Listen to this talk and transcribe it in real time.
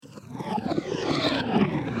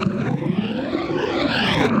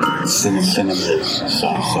Cinema's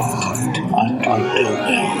soft underbelly.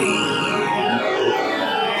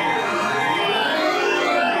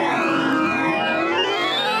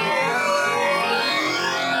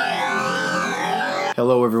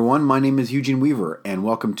 Hello everyone, my name is Eugene Weaver, and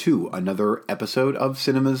welcome to another episode of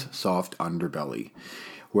Cinema's Soft Underbelly,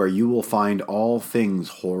 where you will find all things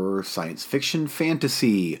horror, science fiction,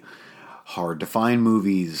 fantasy, hard-to-find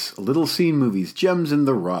movies, little-seen movies, gems in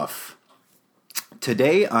the rough.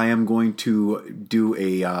 Today I am going to do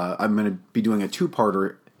I'm going to be doing a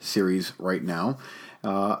two-parter series right now,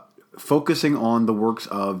 focusing on the works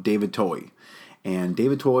of David Toye. And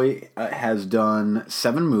David Toye has done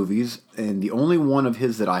 7 movies, and the only one of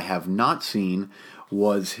his that I have not seen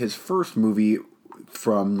was his first movie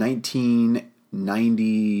from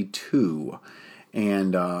 1992.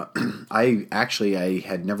 And I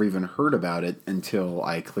had never even heard about it until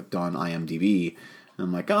I clicked on IMDb. And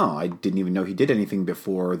I'm like, oh, I didn't even know he did anything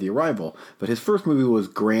before The Arrival. But his first movie was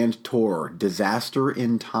Grand Tour, Disaster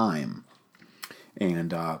in Time.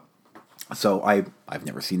 And so I've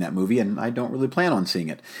never seen that movie, and I don't really plan on seeing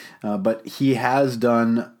it. But he has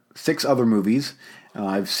done 6 other movies.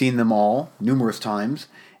 I've seen them all numerous times,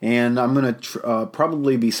 and I'm going to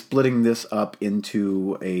probably be splitting this up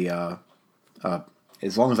into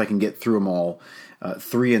as long as I can get through them all,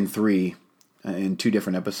 3 and 3 in 2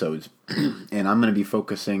 different episodes. And I'm going to be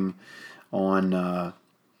focusing on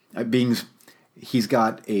he's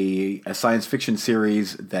got a science fiction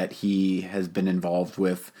series that he has been involved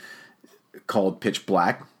with, called Pitch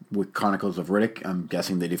Black with Chronicles of Riddick. I'm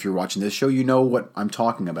guessing that if you're watching this show, you know what I'm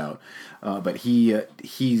talking about. But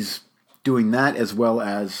he's doing that as well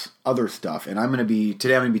as other stuff. And today I'm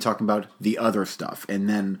going to be talking about the other stuff. And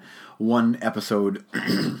then one episode,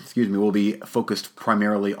 will be focused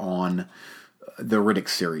primarily on the Riddick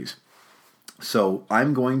series. So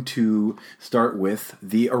I'm going to start with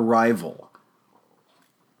The Arrival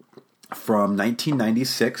from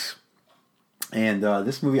 1996. And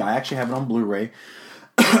this movie, I actually have it on Blu-ray,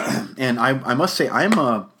 and I must say I'm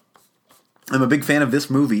a big fan of this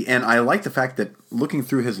movie, and I like the fact that looking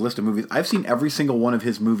through his list of movies, I've seen every single one of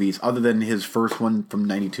his movies, other than his first one from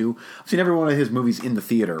 '92. I've seen every one of his movies in the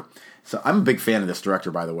theater, so I'm a big fan of this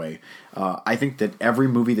director, by the way. I think that every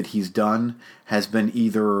movie that he's done has been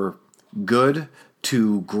either good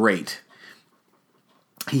to great.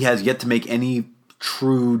 He has yet to make any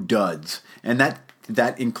true duds, and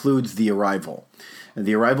that includes The Arrival. And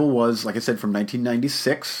The Arrival was, like I said, from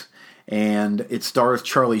 1996, and it stars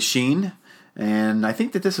Charlie Sheen. And I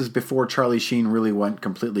think that this is before Charlie Sheen really went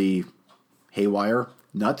completely haywire,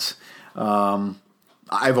 nuts.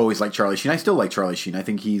 I've always liked Charlie Sheen. I still like Charlie Sheen. I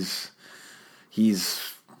think he's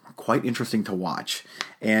quite interesting to watch,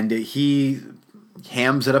 and he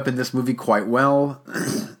hams it up in this movie quite well.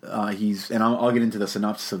 And I'll get into the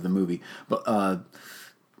synopsis of the movie, but.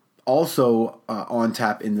 Also on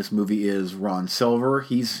tap in this movie is Ron Silver.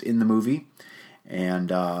 He's in the movie, and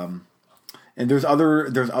there's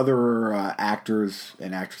other actors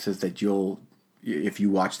and actresses that if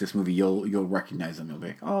you watch this movie, you'll recognize them. You'll be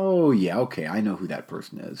like, oh yeah, okay, I know who that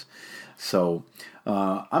person is. So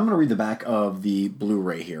I'm going to read the back of the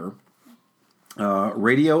Blu-ray here.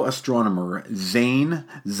 Radio astronomer Zane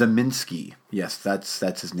Zeminski, yes,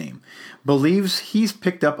 that's his name, believes he's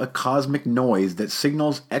picked up a cosmic noise that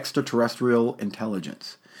signals extraterrestrial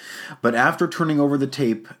intelligence. But after turning over the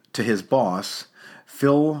tape to his boss,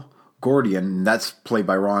 Phil Gordian,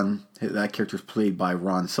 that character's played by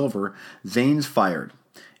Ron Silver, Zane's fired,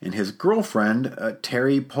 and his girlfriend,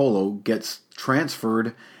 Terry Polo, gets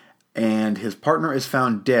transferred, and his partner is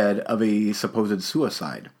found dead of a supposed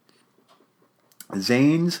suicide.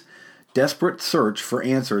 Zane's desperate search for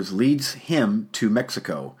answers leads him to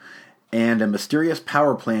Mexico and a mysterious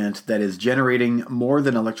power plant that is generating more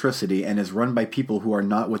than electricity and is run by people who are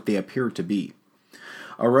not what they appear to be.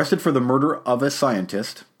 Arrested for the murder of a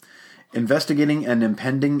scientist, investigating an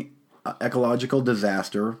impending ecological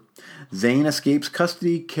disaster, Zane escapes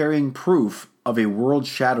custody carrying proof of a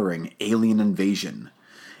world-shattering alien invasion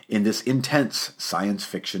in this intense science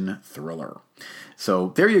fiction thriller. So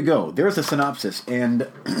there you go. There's a synopsis. And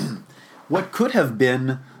what could have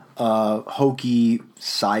been a hokey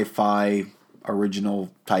sci-fi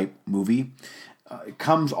original type movie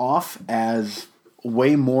comes off as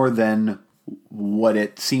way more than what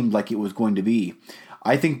it seemed like it was going to be.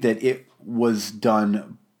 I think that it was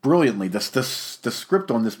done brilliantly. The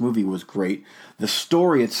script on this movie was great. The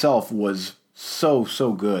story itself was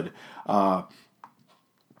so good.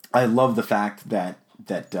 I love the fact that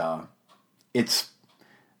it's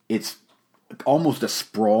almost a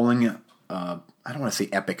sprawling I don't want to say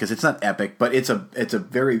epic because it's not epic, but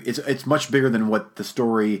it's much bigger than what the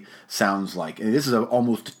story sounds like. And this is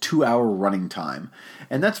almost a 2-hour running time,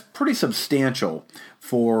 and that's pretty substantial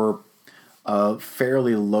for a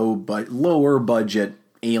fairly lower budget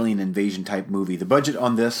alien invasion type movie. The budget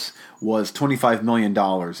on this was $25 million,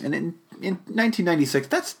 and in 1996,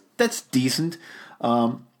 that's decent,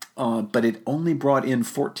 but it only brought in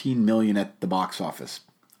 $14 million at the box office.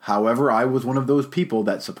 However, I was one of those people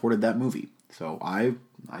that supported that movie. So I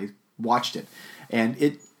watched it, and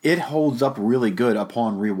it holds up really good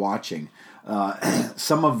upon rewatching.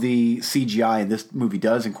 Some of the CGI, and this movie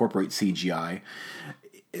does incorporate CGI.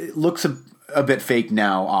 It looks a bit fake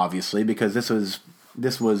now, obviously, because this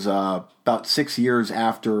was about 6 years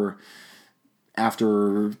after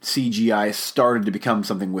CGI started to become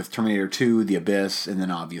something with Terminator 2, The Abyss, and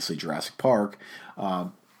then obviously Jurassic Park.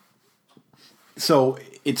 So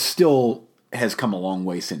it still has come a long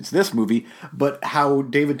way since this movie, but how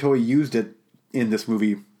David Toy used it in this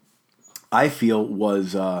movie, I feel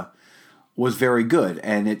was very good,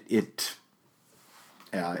 and it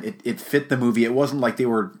fit the movie. It wasn't like they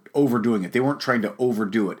were overdoing it. They weren't trying to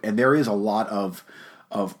overdo it, and there is a lot of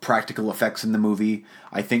practical effects in the movie.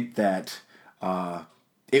 I think that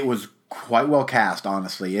it was quite well cast,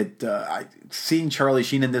 honestly. Seeing Charlie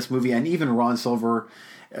Sheen in this movie, and even Ron Silver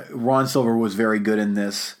was very good in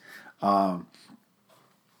this. I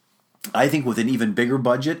think with an even bigger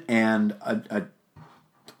budget and I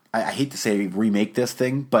hate to say remake this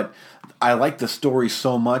thing, but I like the story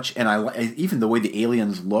so much, and even the way the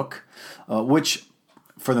aliens look, which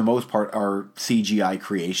for the most part are CGI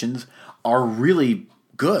creations, are really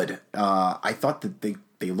good. I thought that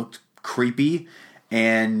they looked creepy,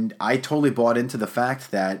 and I totally bought into the fact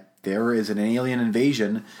that there is an alien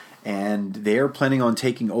invasion, and they're planning on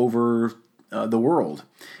taking over the world,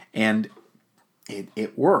 and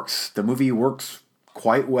it works. The movie works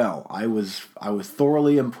quite well. I was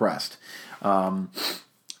thoroughly impressed.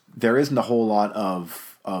 There isn't a whole lot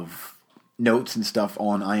of notes and stuff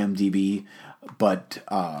on IMDb, but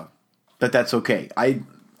that's okay.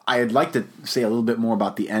 I'd like to say a little bit more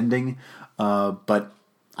about the ending, but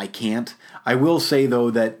I can't. I will say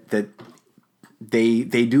though that they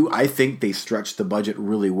do. I think they stretched the budget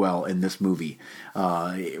really well in this movie.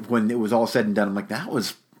 When it was all said and done, I'm like, there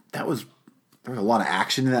was a lot of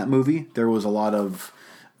action in that movie. There was a lot of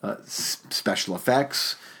special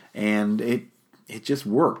effects, and it just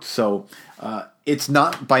worked. So it's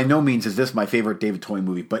not, by no means is this my favorite David Toy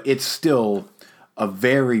movie, but it's still a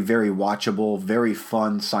very, very watchable, very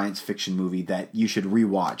fun science fiction movie that you should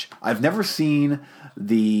rewatch. I've never seen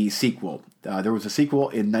the sequel. There was a sequel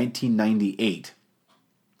in 1998.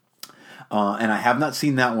 And I have not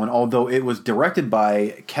seen that one, although it was directed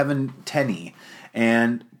by Kevin Tenney.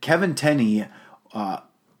 And Kevin Tenney, I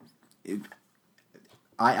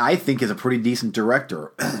think, is a pretty decent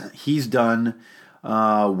director. He's done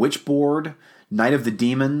Witchboard, Night of the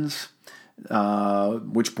Demons,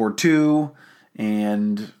 Witchboard 2,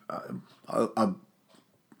 and a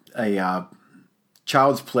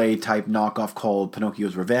Child's Play type knockoff called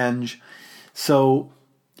Pinocchio's Revenge. So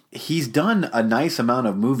he's done a nice amount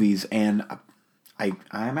of movies, and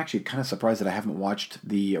I'm actually kind of surprised that I haven't watched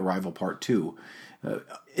The Arrival Part 2.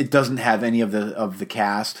 It doesn't have any of the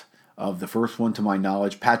cast of the first one, to my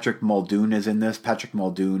knowledge. Patrick Muldoon is in this. Patrick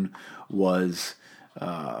Muldoon was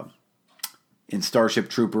in Starship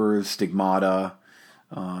Troopers, Stigmata.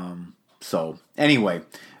 So anyway,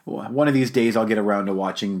 one of these days I'll get around to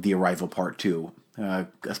watching The Arrival Part 2,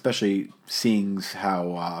 especially seeing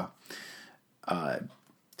how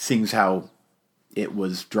it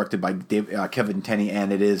was directed by Kevin Tenney,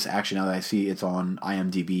 and it is actually, now that I see it's on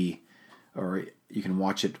IMDb, or you can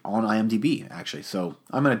watch it on IMDb, actually. So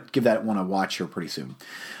I'm going to give that one a watch here pretty soon.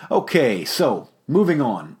 Okay, so moving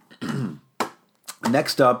on.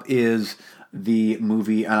 Next up is the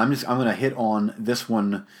movie, and I'm going to hit on this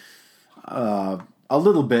one a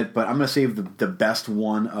little bit, but I'm going to save the best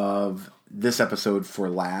one of this episode for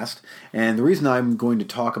last. And the reason I'm going to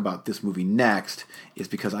talk about this movie next is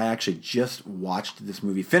because I actually just watched this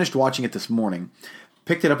movie, finished watching it this morning,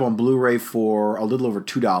 picked it up on Blu-ray for a little over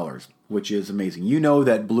 $2, which is amazing. You know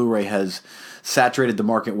that Blu-ray has saturated the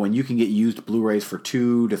market when you can get used Blu-rays for $2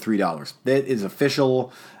 to $3. That is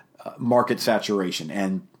official market saturation,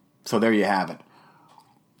 and so there you have it.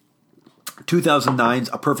 2009's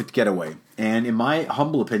A Perfect Getaway, and in my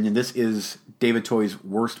humble opinion, this is David Toy's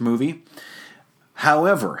worst movie.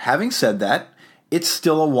 However, having said that, it's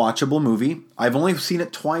still a watchable movie. I've only seen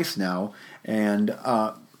it twice now, and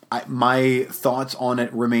my thoughts on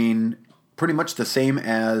it remain pretty much the same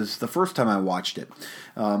as the first time I watched it.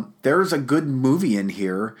 There's a good movie in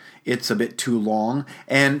here. It's a bit too long,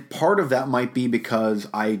 and part of that might be because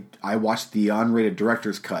I watched the unrated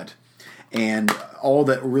director's cut, and all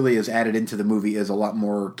that really is added into the movie is a lot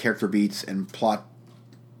more character beats and plot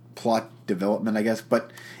development, I guess, but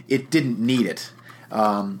it didn't need it.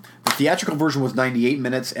 The theatrical version was 98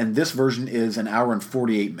 minutes, and this version is an hour and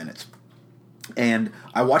 48 minutes. And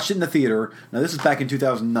I watched it in the theater. Now, this is back in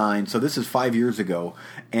 2009, so this is 5 years ago.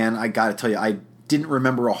 And I got to tell you, I didn't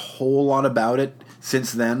remember a whole lot about it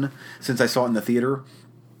since then, since I saw it in the theater.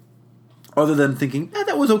 Other than thinking,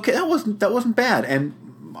 that was okay. That wasn't bad. And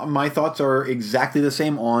my thoughts are exactly the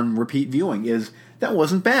same on repeat viewing. That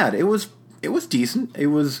wasn't bad. It was decent. It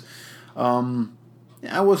was.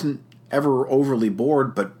 I wasn't ever overly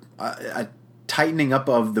bored, but a tightening up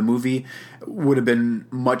of the movie would have been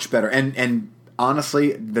much better. And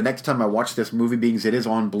honestly, the next time I watch this movie, being as it is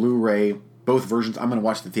on Blu-ray, both versions, I'm going to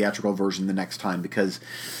watch the theatrical version the next time because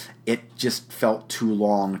it just felt too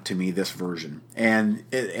long to me, this version. And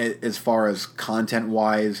as far as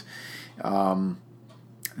content-wise,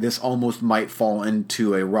 this almost might fall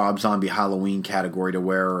into a Rob Zombie Halloween category, to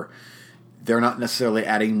where they're not necessarily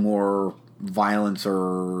adding more violence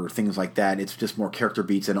or things like that. It's just more character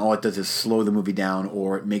beats, and all it does is slow the movie down,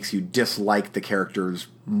 or it makes you dislike the characters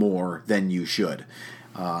more than you should.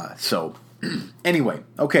 So, anyway,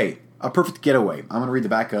 okay, A Perfect Getaway. I'm going to read the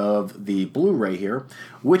back of the Blu-ray here,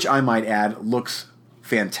 which I might add looks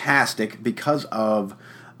fantastic because of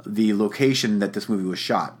the location that this movie was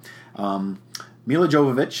shot. Mila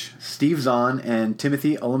Jovovich, Steve Zahn, and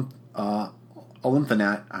Timothy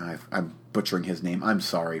Olymphenat. I'm butchering his name. I'm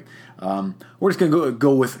sorry. We're just going to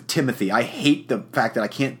go with Timothy. I hate the fact that I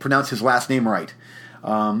can't pronounce his last name right.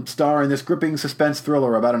 Star in this gripping suspense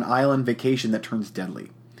thriller about an island vacation that turns deadly.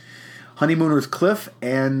 Honeymooners Cliff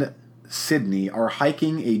and Sydney are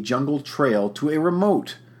hiking a jungle trail to a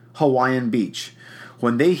remote Hawaiian beach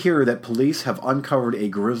when they hear that police have uncovered a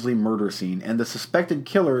grisly murder scene and the suspected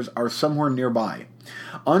killers are somewhere nearby.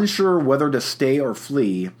 Unsure whether to stay or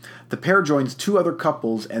flee, the pair joins two other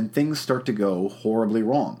couples and things start to go horribly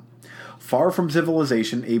wrong. Far from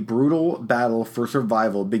civilization, a brutal battle for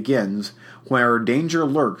survival begins where danger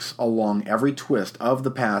lurks along every twist of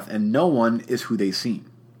the path and no one is who they seem.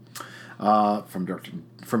 From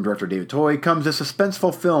director David Toy comes a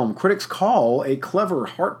suspenseful film critics call a clever,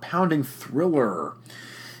 heart-pounding thriller.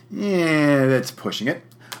 Yeah, that's pushing it.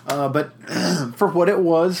 But for what it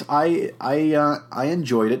was, I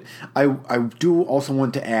enjoyed it. I do also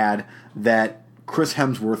want to add that Chris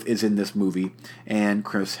Hemsworth is in this movie, and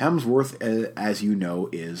Chris Hemsworth, as you know,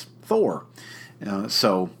 is Thor.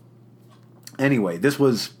 So, anyway, it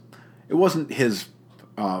wasn't his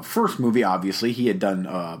first movie, obviously. He had done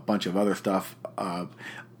a bunch of other stuff.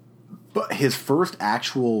 But his first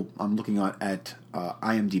actual, I'm looking at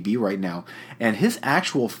IMDb right now, and his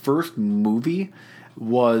actual first movie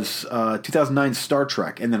was 2009 Star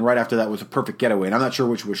Trek, and then right after that was A Perfect Getaway. And I'm not sure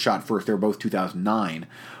which was shot first. They were both 2009.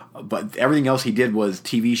 But everything else he did was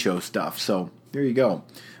TV show stuff. So there you go.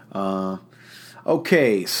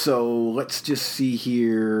 Okay, so let's just see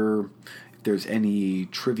here if there's any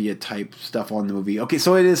trivia type stuff on the movie. Okay,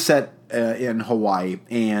 so it is set in Hawaii,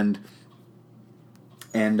 and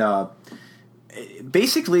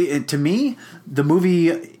basically, to me, the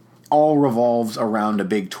movie all revolves around a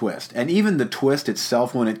big twist. And even the twist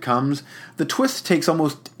itself, when it comes, the twist takes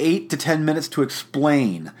almost 8 to 10 minutes to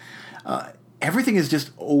explain. Everything is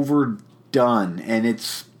just overdone, and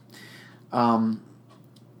it's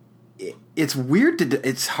weird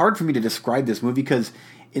it's hard for me to describe this movie, because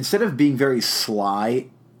instead of being very sly,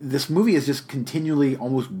 this movie is just continually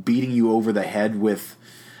almost beating you over the head with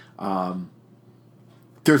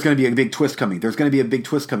there's going to be a big twist coming. There's going to be a big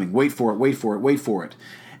twist coming. Wait for it, wait for it, wait for it.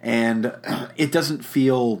 And it doesn't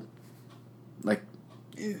feel like...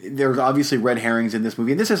 There's obviously red herrings in this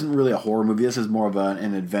movie. And this isn't really a horror movie. This is more of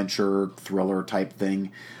an adventure, thriller type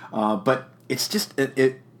thing. But it's just...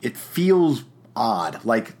 It feels odd.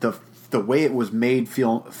 Like the way it was made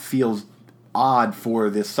feels odd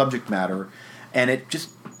for this subject matter. And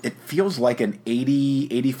it feels like an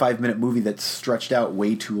 85-minute movie that's stretched out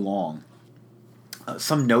way too long.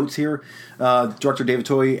 Some notes here. Director David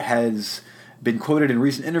Toy has been quoted in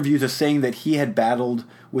recent interviews as saying that he had battled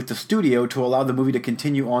with the studio to allow the movie to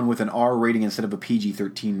continue on with an R rating instead of a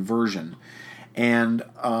PG-13 version. And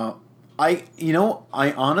I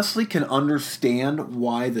honestly can understand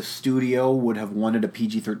why the studio would have wanted a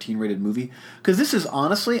PG-13 rated movie, because this is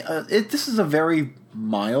honestly this is a very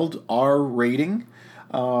mild R rating.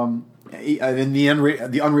 And the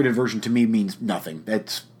unrated version to me means nothing.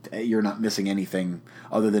 You're not missing anything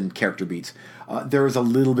other than character beats. There is a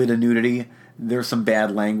little bit of nudity. There's some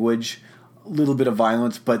bad language, a little bit of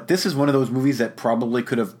violence, but this is one of those movies that probably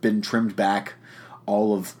could have been trimmed back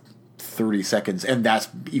all of 30 seconds, and that's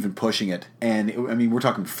even pushing it. And we're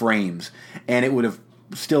talking frames, and it would have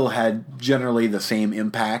still had generally the same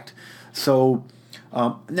impact. So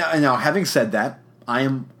now, having said that, I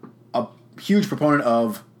am a huge proponent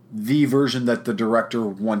of the version that the director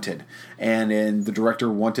wanted, and the director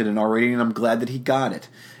wanted an R rating, and I'm glad that he got it.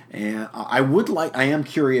 And I am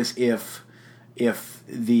curious if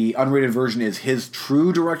the unrated version is his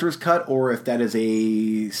true director's cut, or if that is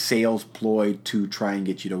a sales ploy to try and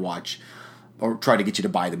get you to watch, or try to get you to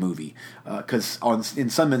buy the movie. Because in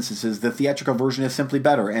some instances, the theatrical version is simply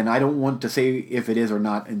better, and I don't want to say if it is or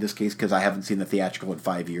not in this case, because I haven't seen the theatrical in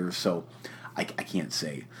 5 years, so I can't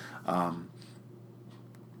say.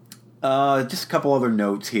 Just a couple other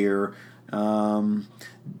notes here.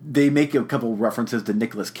 They make a couple references to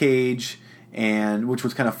Nicolas Cage, which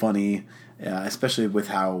was kind of funny, especially with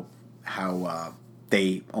how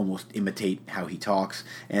they almost imitate how he talks.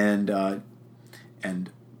 And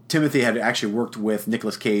Timothy had actually worked with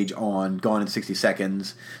Nicolas Cage on Gone in 60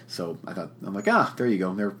 Seconds, so I'm like, there you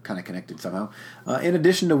go. They're kind of connected somehow. In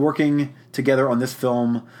addition to working together on this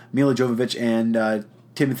film, Mila Jovovich and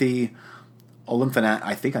Timothy Olymphenat,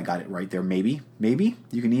 I think I got it right there. Maybe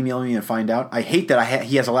you can email me and find out. I hate that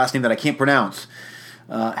he has a last name that I can't pronounce.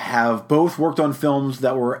 Have both worked on films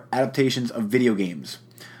that were adaptations of video games.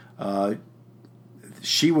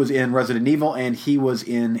 She was in Resident Evil, and he was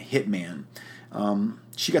in Hitman.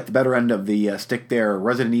 She got the better end of the stick there.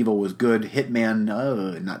 Resident Evil was good.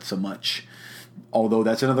 Hitman, not so much. Although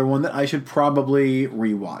that's another one that I should probably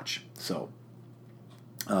rewatch. So,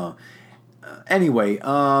 anyway,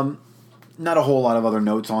 not a whole lot of other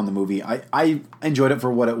notes on the movie. I enjoyed it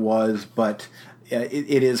for what it was, but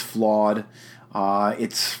it is flawed. I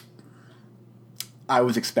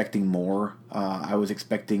was expecting more. I was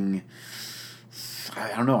expecting,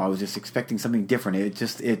 I don't know, I was just expecting something different.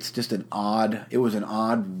 It was an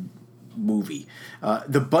odd movie.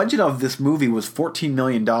 The budget of this movie was $14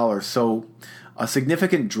 million, so a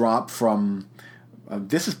significant drop from,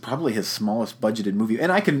 this is probably his smallest budgeted movie.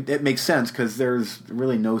 And it makes sense because there's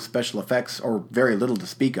really no special effects or very little to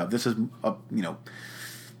speak of. This is,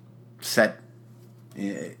 set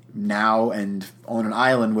now and on an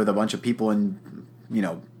island with a bunch of people in,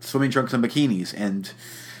 swimming trunks and bikinis, and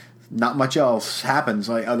not much else happens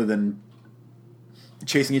other than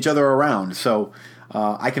chasing each other around. So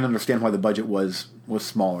I can understand why the budget was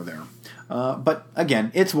smaller there. But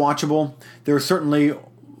again, it's watchable. There are certainly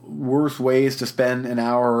worse ways to spend an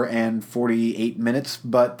hour and 48 minutes,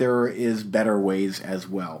 but there is better ways as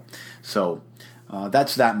well. So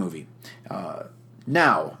that's that movie.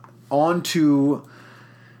 Now, on to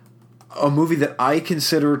a movie that I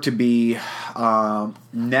consider to be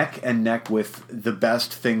neck and neck with the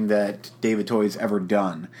best thing that David Toye's ever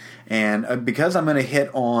done. And because I'm going to hit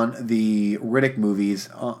on the Riddick movies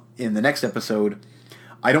in the next episode,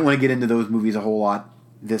 I don't want to get into those movies a whole lot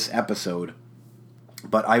this episode.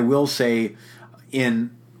 But I will say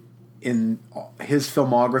in his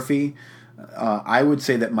filmography, I would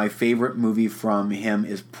say that my favorite movie from him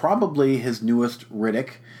is probably his newest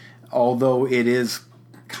Riddick, although it is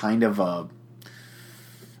kind of I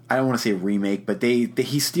don't want to say a remake, but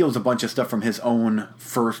he steals a bunch of stuff from his own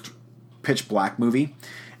first Pitch Black movie.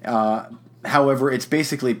 However, it's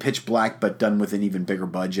basically Pitch Black but done with an even bigger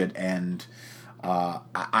budget, and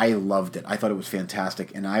I loved it. I thought it was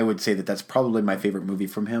fantastic, and I would say that that's probably my favorite movie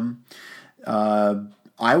from him.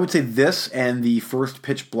 I would say this and the first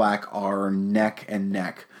Pitch Black are neck and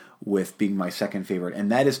neck with being my second favorite, and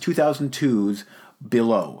that is 2002's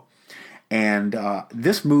Below. And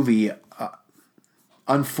this movie,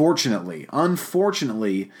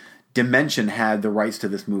 unfortunately, Dimension had the rights to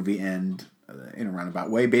this movie, and in a roundabout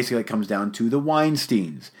way, basically it comes down to the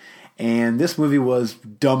Weinsteins. And this movie was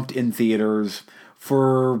dumped in theaters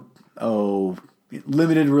for,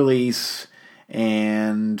 limited release,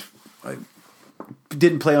 and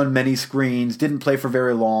didn't play on many screens, didn't play for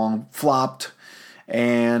very long, flopped.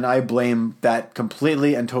 And I blame that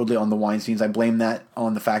completely and totally on the Weinsteins. I blame that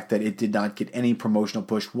on the fact that it did not get any promotional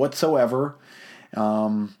push whatsoever.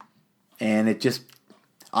 And it just,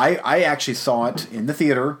 I actually saw it in the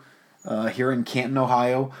theater here in Canton,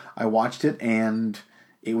 Ohio. I watched it, and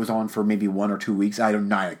it was on for maybe 1 or 2 weeks. I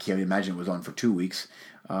can't imagine it was on for 2 weeks.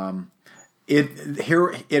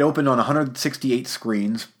 It opened on 168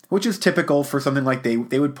 screens, which is typical for something like they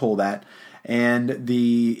would pull that. And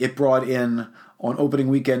it brought in, on opening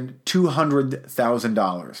weekend,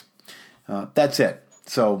 $200,000. That's it.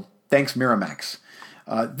 So thanks, Miramax.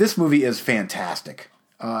 This movie is fantastic.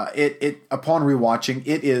 It upon rewatching,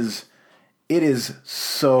 it is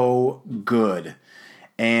so good.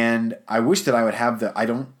 And I wish that I would have I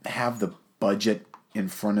don't have the budget in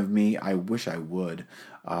front of me. I wish I would.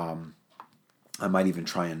 I might even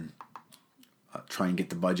try and get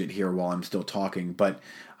the budget here while I'm still talking. But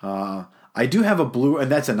I do have a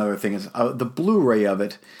and that's another thing, is the Blu-ray of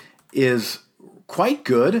it is quite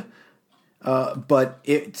good. But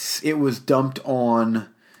it was dumped onto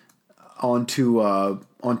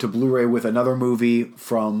Blu-ray with another movie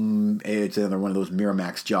from, it's another one of those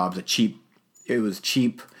Miramax jobs, a cheap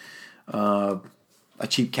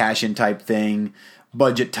cash-in type thing,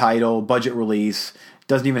 budget title, budget release,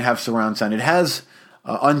 doesn't even have surround sound. It has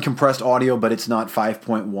uncompressed audio, but it's not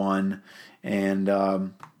 5.1, and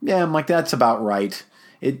I'm like, that's about right.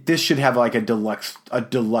 This should have like a deluxe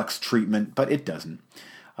treatment, but it doesn't.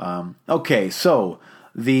 Okay, so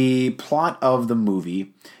the plot of the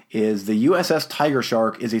movie is the USS Tiger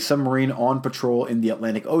Shark is a submarine on patrol in the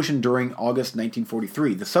Atlantic Ocean during August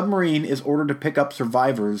 1943. The submarine is ordered to pick up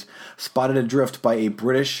survivors spotted adrift by a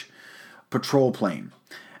British patrol plane.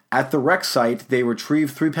 At the wreck site, they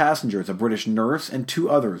retrieve 3 passengers, a British nurse and 2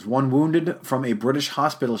 others, one wounded from a British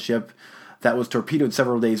hospital ship that was torpedoed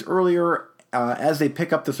several days earlier. As they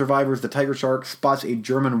pick up the survivors, the Tiger Shark spots a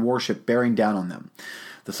German warship bearing down on them.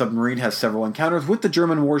 The submarine has several encounters with the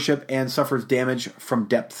German warship and suffers damage from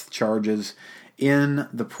depth charges in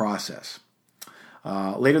the process.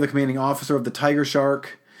 Later, the commanding officer of the Tiger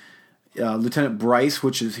Shark, Lieutenant Bryce,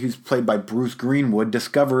 who's played by Bruce Greenwood,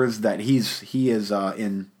 discovers that he is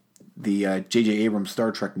in the J.J. Abrams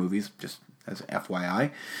Star Trek movies, just as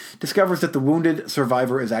FYI, discovers that the wounded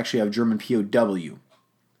survivor is actually a German POW.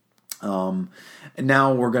 And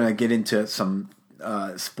now we're going to get into some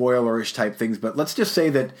spoilerish type things, but let's just say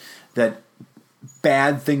that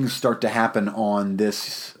bad things start to happen on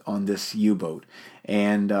this U-boat,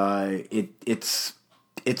 and it's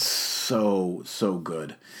so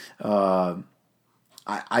good.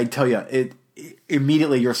 I tell you,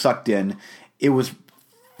 immediately you're sucked in. It was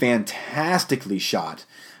fantastically shot.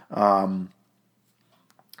 Again,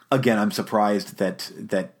 I'm surprised that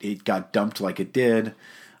it got dumped like it did.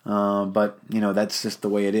 But, that's just the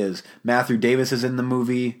way it is. Matthew Davis is in the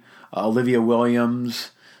movie. Olivia Williams.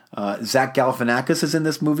 Zach Galifianakis is in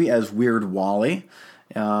this movie as Weird Wally.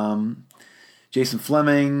 Jason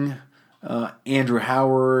Fleming. Andrew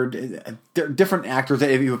Howard. They're different actors that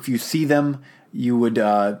if you see them, you would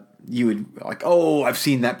like, oh, I've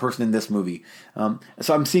seen that person in this movie.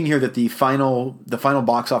 So I'm seeing here that the final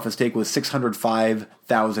box office take was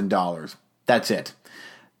 $605,000. That's it.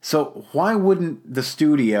 So why wouldn't the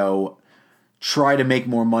studio try to make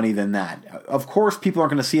more money than that? Of course, people aren't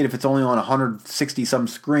going to see it if it's only on 160-some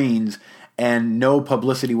screens and no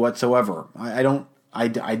publicity whatsoever. I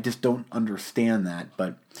just don't understand that,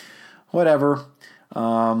 but whatever.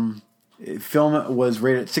 Film was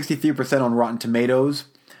rated at 63% on Rotten Tomatoes,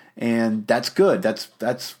 and that's good.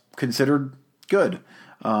 That's considered good.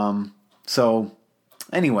 So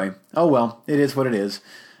anyway, oh well, it is what it is.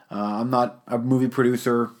 I'm not a movie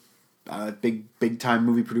producer, big time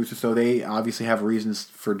movie producer, so they obviously have reasons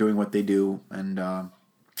for doing what they do, and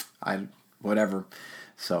whatever.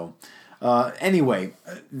 So anyway,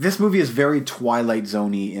 this movie is very Twilight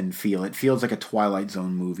Zone-y in feel. It feels like a Twilight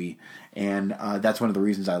Zone movie, and that's one of the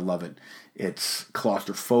reasons I love it. It's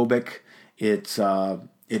claustrophobic. It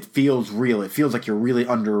feels real. It feels like you're really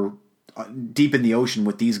deep in the ocean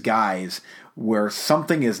with these guys, where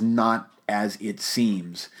something is not as it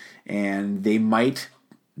seems, and they may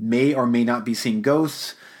or may not be seeing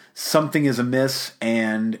ghosts. Something is amiss,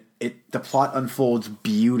 and the plot unfolds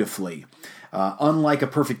beautifully. Unlike A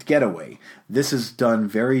Perfect Getaway, this is done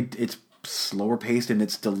it's slower paced, and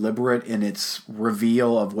it's deliberate in its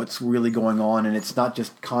reveal of what's really going on, and it's not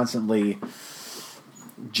just constantly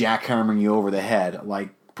jackhammering you over the head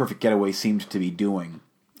like Perfect Getaway seems to be doing.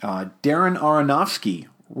 Darren Aronofsky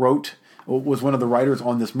was one of the writers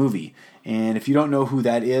on this movie. And if you don't know who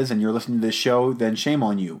that is and you're listening to this show, then shame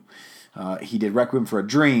on you. He did Requiem for a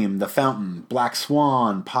Dream, The Fountain, Black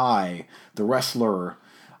Swan, Pi, The Wrestler,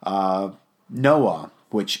 Noah,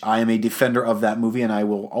 which I am a defender of that movie, and I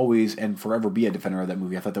will always and forever be a defender of that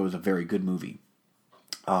movie. I thought that was a very good movie.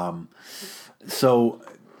 So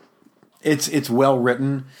it's well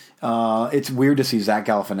written. It's weird to see Zach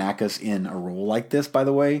Galifianakis in a role like this, by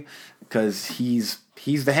the way, because he's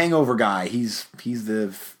the hangover guy. He's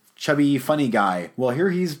the chubby, funny guy. Well,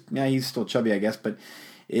 here he's still chubby, I guess, but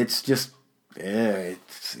it's just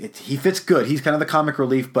he fits good. He's kind of the comic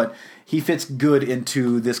relief, but he fits good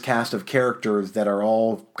into this cast of characters that are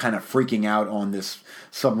all kind of freaking out on this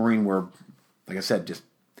submarine where, like I said, just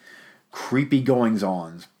creepy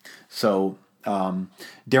goings-ons. So Darren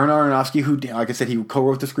Aronofsky, who, like I said, he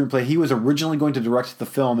co-wrote the screenplay. He was originally going to direct the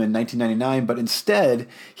film in 1999, but instead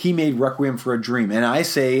he made Requiem for a Dream. And I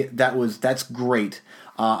say that's great.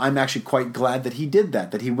 I'm actually quite glad that he did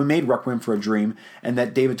that he made Requiem for a Dream, and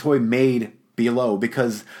that David Toy made Below,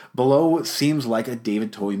 because Below seems like a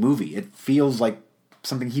David Toy movie. It feels like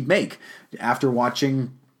something he'd make. After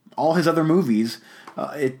watching all his other movies,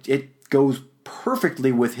 it goes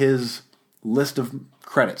perfectly with his list of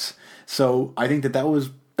credits. So I think that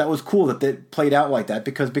was cool that it played out like that,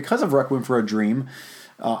 because of Requiem for a Dream,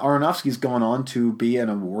 Aronofsky's gone on to be an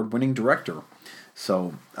award-winning director.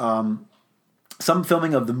 So some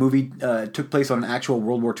filming of the movie took place on an actual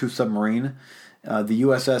World War II submarine, the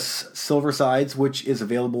USS Silversides, which is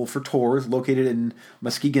available for tours, located in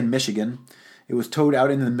Muskegon, Michigan. It was towed out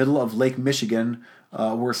in the middle of Lake Michigan,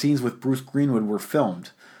 where scenes with Bruce Greenwood were filmed.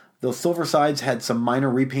 The Silversides had some minor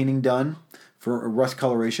repainting done for rust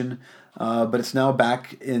coloration, but it's now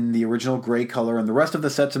back in the original gray color, and the rest of the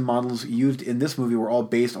sets and models used in this movie were all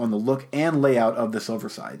based on the look and layout of the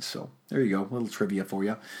Silversides. So there you go, a little trivia for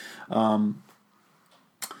you.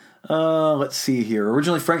 Let's see here.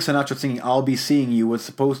 Originally, Frank Sinatra singing "I'll Be Seeing You" was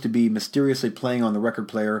supposed to be mysteriously playing on the record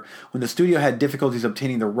player. When the studio had difficulties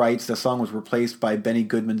obtaining the rights, the song was replaced by Benny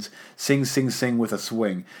Goodman's "Sing, Sing, Sing" with a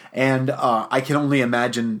swing. And I can only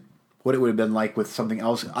imagine what it would have been like with something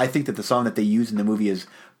else. I think that the song that they use in the movie is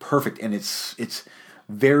perfect, and it's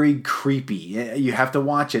very creepy. You have to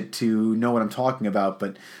watch it to know what I'm talking about,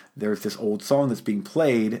 but there's this old song that's being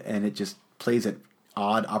played, and it just plays at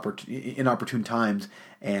inopportune times,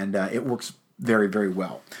 and it works very, very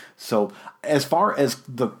well. So as far as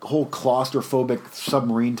the whole claustrophobic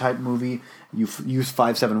submarine type movie, you use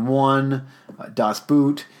 571, Das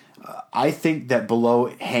Boot. I think that Below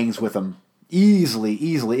hangs with them easily,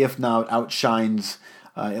 if not outshines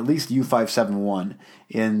at least U571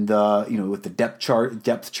 in the, with the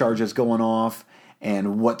depth charges going off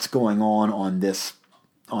and what's going on this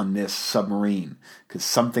submarine, because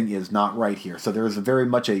something is not right here. So there is very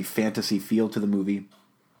much a fantasy feel to the movie.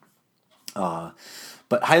 But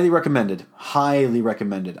highly recommended.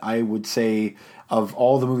 I would say of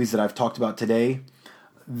all the movies that I've talked about today,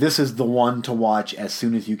 this is the one to watch as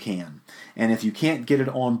soon as you can. And if you can't get it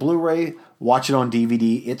on Blu-ray, watch it on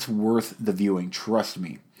DVD. It's worth the viewing, trust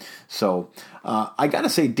me. So I gotta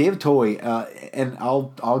say, David Toy, and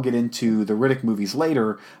I'll get into the Riddick movies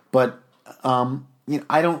later, but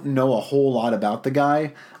I don't know a whole lot about the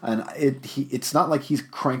guy, and it's not like he's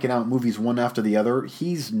cranking out movies one after the other.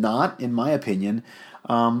 He's not, in my opinion.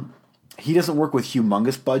 He doesn't work with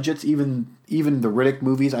humongous budgets. Even the Riddick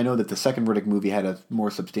movies, I know that the second Riddick movie had a more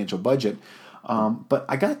substantial budget, but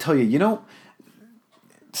I gotta tell you,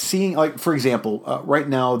 seeing, like, for example, right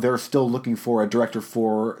now they're still looking for a director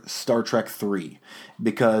for Star Trek 3,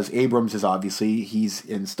 because Abrams is obviously, he's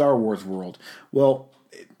in Star Wars world. Well,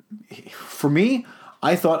 for me,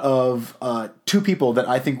 I thought of two people that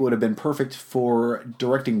I think would have been perfect for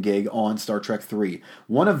directing gig on Star Trek 3.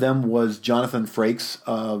 One of them was Jonathan Frakes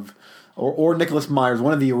or Nicholas Myers,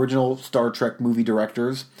 one of the original Star Trek movie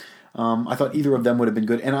directors. I thought either of them would have been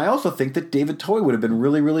good. And I also think that David Toy would have been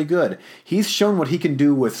really, really good. He's shown what he can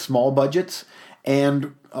do with small budgets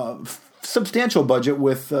and substantial budget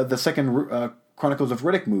with the second Chronicles of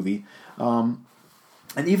Riddick movie.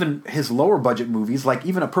 And even his lower budget movies, like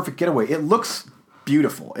even A Perfect Getaway, it looks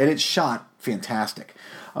beautiful and it's shot fantastic.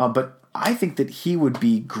 But I think that he would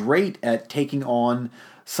be great at taking on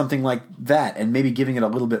something like that and maybe giving it a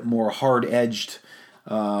little bit more hard-edged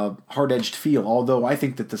feel. Although I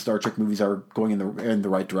think that the Star Trek movies are going in the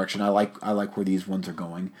right direction. I like where these ones are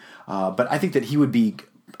going. But I think that he would be.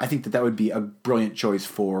 I think that would be a brilliant choice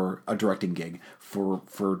for a directing gig for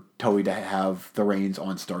Toei to have the reins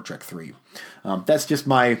on Star Trek 3. That's just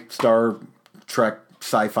my Star Trek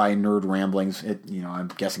sci-fi nerd ramblings. I'm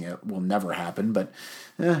guessing it will never happen, but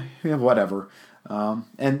whatever.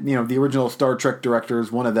 And the original Star Trek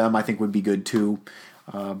directors, one of them I think would be good too.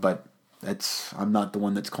 But I'm not the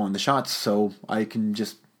one that's calling the shots, so I can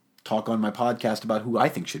just talk on my podcast about who I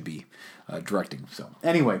think should be directing. So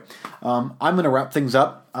anyway, I'm going to wrap things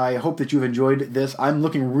up. I hope that you've enjoyed this. I'm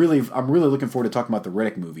really looking forward to talking about the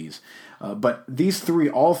Riddick movies. But these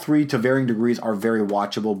all three to varying degrees are very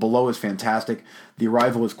watchable. Below is fantastic. The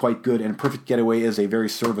Arrival is quite good, and Perfect Getaway is a very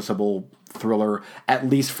serviceable thriller, at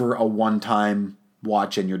least for a one-time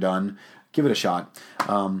watch and you're done. Give it a shot.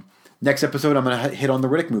 Next episode, I'm going to hit on the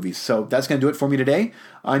Riddick movies. So that's going to do it for me today.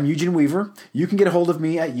 I'm Eugene Weaver. You can get a hold of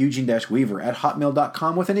me at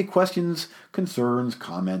eugene-weaver@hotmail.com with any questions, concerns,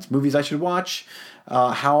 comments, movies I should watch,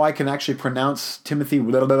 how I can actually pronounce Timothy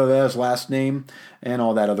Williams' last name, and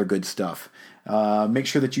all that other good stuff. Make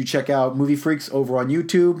sure that you check out Movie Freaks over on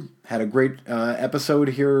YouTube. Had a great episode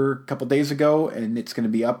here a couple days ago, and it's going to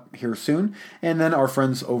be up here soon. And then our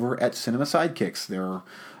friends over at Cinema Sidekicks. They're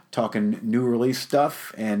talking new release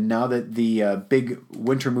stuff, and now that the big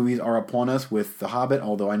winter movies are upon us with The Hobbit,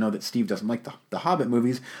 although I know that Steve doesn't like the Hobbit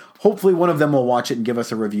movies, hopefully one of them will watch it and give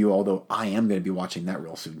us a review, although I am going to be watching that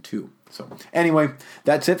real soon too. So anyway,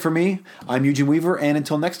 that's it for me. I'm Eugene Weaver, and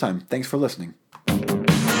until next time, thanks for listening.